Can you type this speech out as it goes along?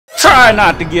Try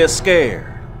not to get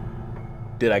scared.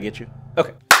 Did I get you?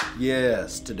 Okay.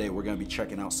 Yes, today we're gonna be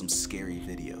checking out some scary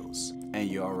videos. And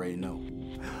you already know.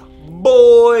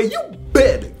 Boy, you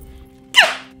better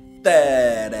get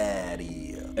that out of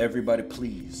here. Everybody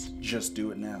please, just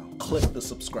do it now. Click the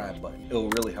subscribe button. It'll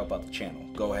really help out the channel.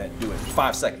 Go ahead, do it.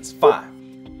 5 seconds. 5,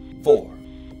 4,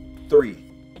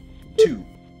 3, 2,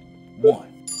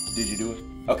 1. Did you do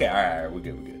it? Okay, all right, we're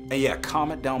good, And yeah,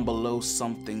 comment down below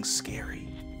something scary.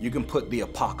 You can put the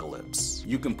apocalypse.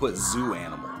 You can put zoo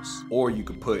animals. Or you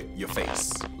can put your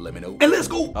face. Let me know. And let's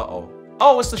go! Uh-oh.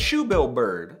 Oh, it's the shoebill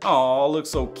bird. Oh,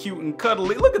 looks so cute and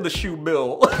cuddly. Look at the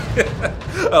shoebill.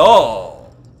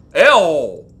 Oh.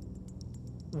 Ew.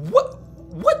 What?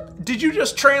 Did you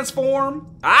just transform?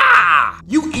 Ah!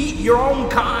 You eat your own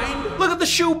kind? Look at the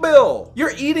shoebill.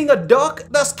 You're eating a duck?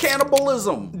 That's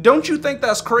cannibalism. Don't you think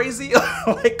that's crazy?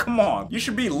 Like, come on. You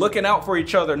should be looking out for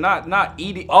each other, not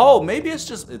eating. Oh, maybe it's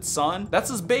just its son. That's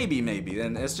his baby, maybe.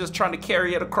 And it's just trying to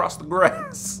carry it across the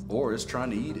grass. Or it's trying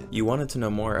to eat it. You wanted to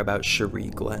know more about Cherie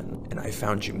Glenn, and I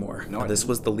found you more. No, this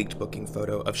was the leaked booking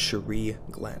photo of Cherie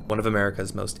Glenn, one of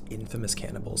America's most infamous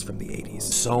cannibals from the 80s.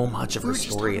 So much of her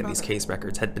story in these case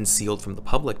records had been sealed from the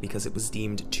public because it was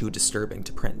deemed too disturbing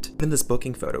to print. In this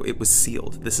booking photo, it was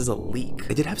sealed. This is a leak.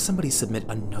 They did have somebody submit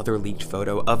another leaked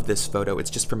photo of this photo. It's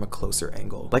just from a closer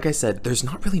angle. Like I said, there's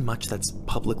not really much that's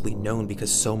publicly known because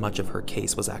so much of her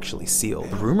case was actually sealed.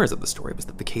 The rumors of the story was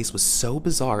that the case was so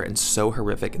bizarre and so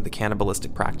horrific in the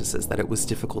cannibalistic practices that it was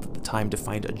difficult at the time to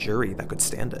find a jury that could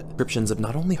stand it. Descriptions of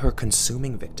not only her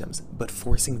consuming victims, but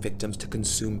forcing victims to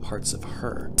consume parts of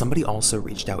her. Somebody also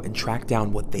reached out and tracked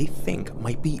down what they think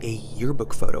might be a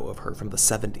yearbook photo of her from the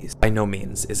 70s. By no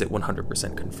means is it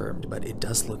 100% confirmed, but it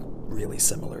does look really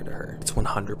similar to her. It's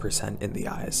 100% in the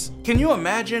eyes. Can you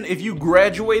imagine if you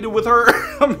graduated with her?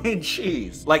 I mean,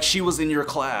 jeez. Like she was in your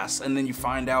class and then you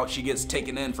find out she gets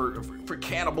taken in for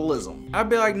cannibalism. I'd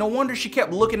be like, no wonder she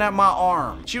kept looking at my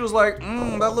arm. She was like,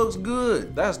 that looks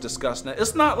good. That's disgusting.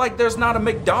 It's not like there's not a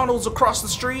McDonald's across the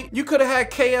street. You could have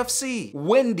had KFC,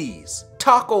 Wendy's,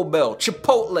 Taco Bell,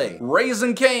 Chipotle,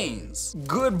 Raising Cane's,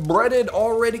 good breaded,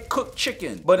 already cooked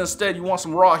chicken. But instead you want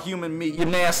some raw human meat. You're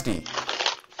nasty.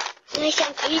 Can I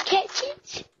some kitty cat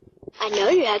treats? I know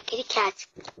you have kitty cats.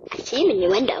 I see them in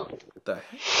your window. What the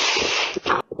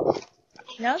heck?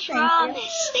 No, thank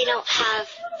Promise they don't have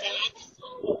that.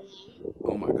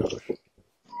 Oh my gosh.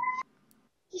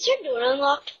 Is your door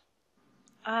unlocked?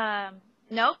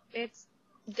 Nope, it's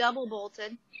double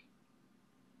bolted.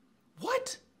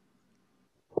 What?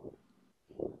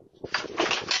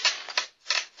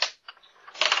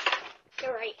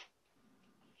 You're right.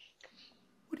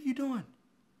 What are you doing?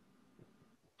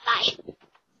 Bye.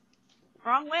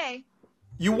 Wrong way.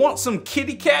 You want some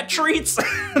kitty cat treats?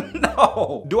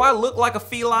 No. Do I look like a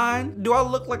feline? Do I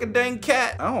look like a dang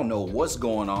cat? I don't know what's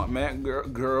going on, man.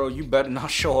 Girl, you better not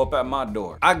show up at my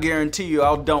door. I guarantee you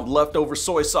I'll dump leftover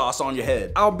soy sauce on your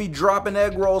head. I'll be dropping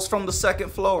egg rolls from the 2nd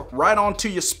floor right onto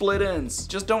your split ends.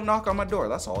 Just don't knock on my door.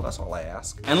 That's all I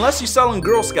ask. Unless you're selling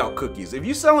Girl Scout cookies. If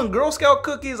you're selling Girl Scout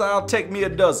cookies, I'll take me a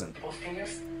dozen. Both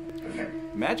fingers.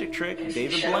 Perfect. Magic trick,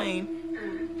 David Blaine.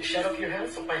 The shadow of your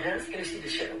hands, of my hands, can you see the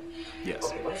shadow? Yes.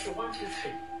 Okay, when I say 1, 2,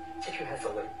 3, take your hands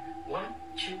away. 1,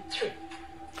 2, 3.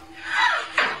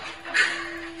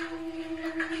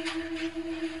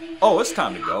 Oh, it's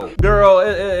time to go. Girl,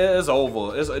 it's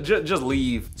over. Just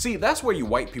leave. See, that's where you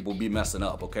white people be messing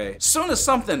up, okay? Soon as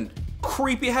something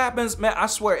creepy happens, man, I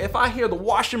swear, if I hear the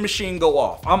washing machine go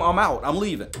off, I'm out. I'm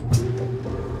leaving.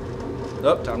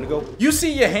 Up, time to go. You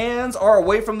see your hands are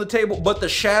away from the table, but the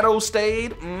shadow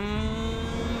stayed?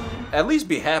 At least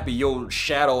be happy your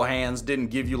shadow hands didn't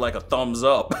give you like a thumbs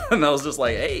up. And I was just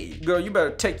like, hey, girl, you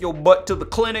better take your butt to the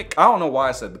clinic. I don't know why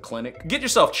I said the clinic. Get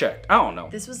yourself checked. I don't know.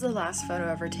 This was the last photo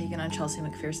ever taken on Chelsea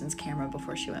McPherson's camera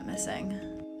before she went missing.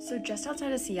 So just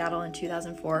outside of Seattle in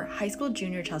 2004, high school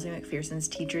junior Chelsea McPherson's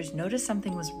teachers noticed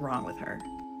something was wrong with her.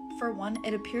 For one,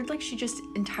 it appeared like she just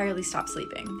entirely stopped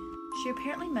sleeping. She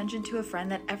apparently mentioned to a friend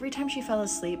that every time she fell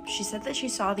asleep, she said that she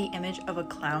saw the image of a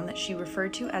clown that she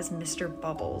referred to as Mr.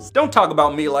 Bubbles. Don't talk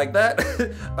about me like that.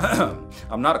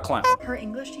 I'm not a clown. Her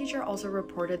English teacher also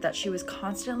reported that she was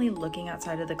constantly looking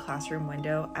outside of the classroom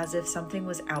window as if something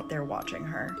was out there watching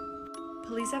her.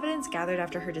 Police evidence gathered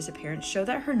after her disappearance showed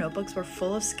that her notebooks were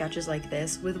full of sketches like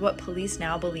this with what police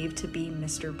now believe to be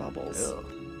Mr. Bubbles.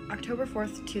 Ew. October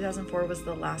 4th, 2004 was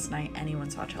the last night anyone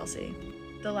saw Chelsea.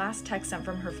 The last text sent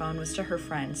from her phone was to her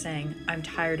friend saying, "I'm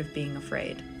tired of being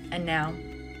afraid." And now,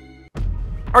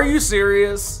 Are you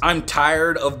serious? I'm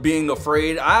tired of being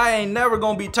afraid. I ain't never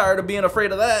gonna be tired of being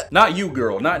afraid of that. Not you,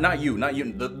 girl. Not you.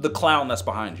 The clown that's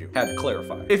behind you. Had to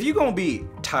clarify. If you're gonna be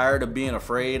tired of being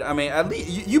afraid, I mean, at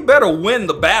least you better win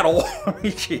the battle.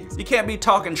 Jeez. You can't be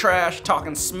talking trash,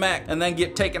 talking smack, and then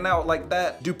get taken out like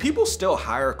that. Do people still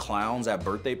hire clowns at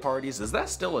birthday parties? Is that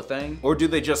still a thing? Or do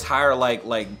they just hire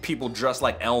like people dressed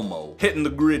like Elmo, hitting the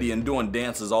gritty and doing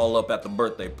dances all up at the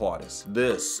birthday parties?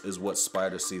 This is what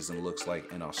spider season looks like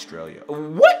in Australia.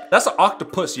 What? That's an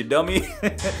octopus, you dummy.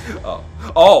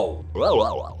 Oh.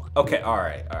 Okay, all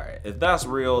right. If that's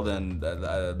real, then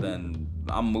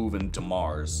I'm moving to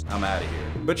Mars. I'm out of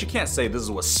here. But you can't say this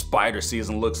is what spider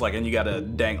season looks like and you got a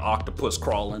dang octopus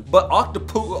crawling. But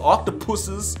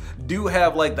octopuses do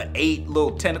have like the 8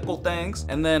 little tentacle things,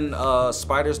 and then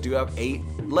spiders do have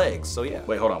 8 legs. So yeah.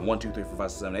 Wait, hold on. 1, 2, 3, 4,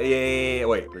 5, 6, 7, 8. Yeah.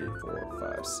 Wait. 3, 4,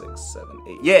 5, 6, 7,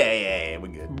 8. Yeah. We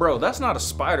good. Bro, that's not a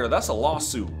spider. That's a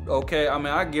lawsuit. Okay. I mean,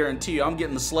 I guarantee you, I'm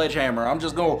getting the sledgehammer. I'm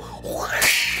just going.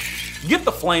 Get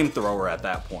the flamethrower at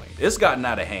that point. It's gotten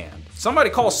out of hand. Somebody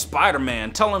call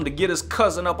Spider-Man, tell him to get his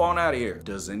cousin up on out of here.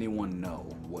 Does anyone know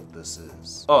what this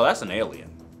is? Oh, that's an alien.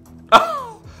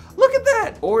 Oh, look at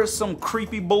that. Or it's some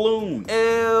creepy balloon.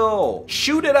 Ew.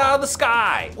 Shoot it out of the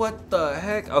sky. What the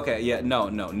heck? Okay, yeah, no,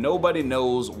 nobody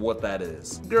knows what that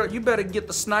is. Girl, you better get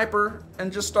the sniper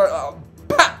and just start,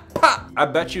 pop. I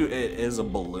bet you it is a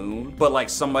balloon, but like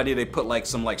they put like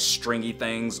some like stringy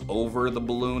things over the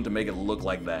balloon to make it look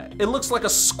like that. It looks like a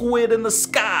squid in the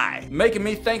sky, making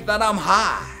me think that I'm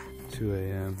high. 2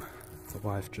 a.m. The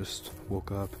wife just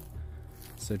woke up,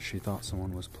 said she thought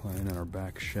someone was playing in our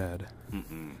back shed.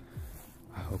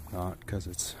 I hope not, because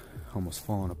it's almost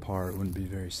falling apart. It wouldn't be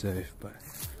very safe, but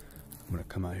I'm gonna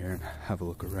come out here and have a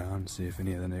look around, see if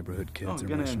any of the neighborhood kids are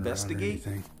gonna messing investigate? around or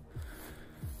anything.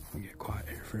 We'll get quiet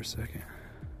here for a second.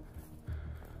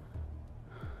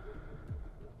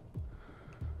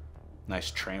 Nice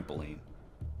trampoline.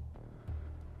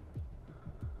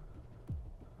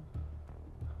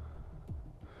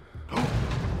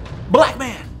 Black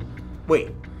man! Wait.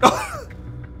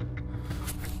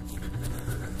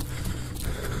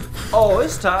 Oh,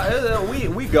 it's time.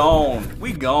 We gone.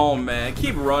 We gone, man.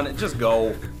 Keep running. Just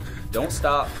go. Don't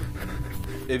stop.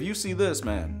 If you see this,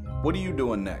 man, what are you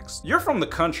doing next? You're from the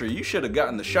country. You should have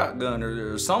gotten the shotgun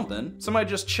or something. Somebody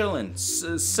just chilling,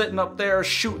 sitting up there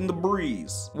shooting the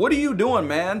breeze. What are you doing,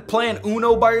 man? Playing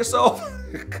Uno by yourself?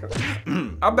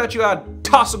 I bet you I'd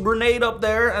toss a grenade up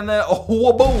there and then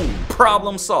boom,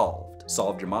 problem solved.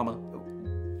 Solved your mama?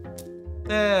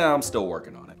 I'm still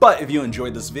working on it. But if you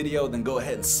enjoyed this video, then go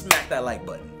ahead and smack that like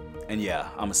button. And yeah,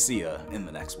 I'ma see ya in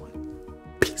the next one.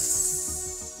 Peace.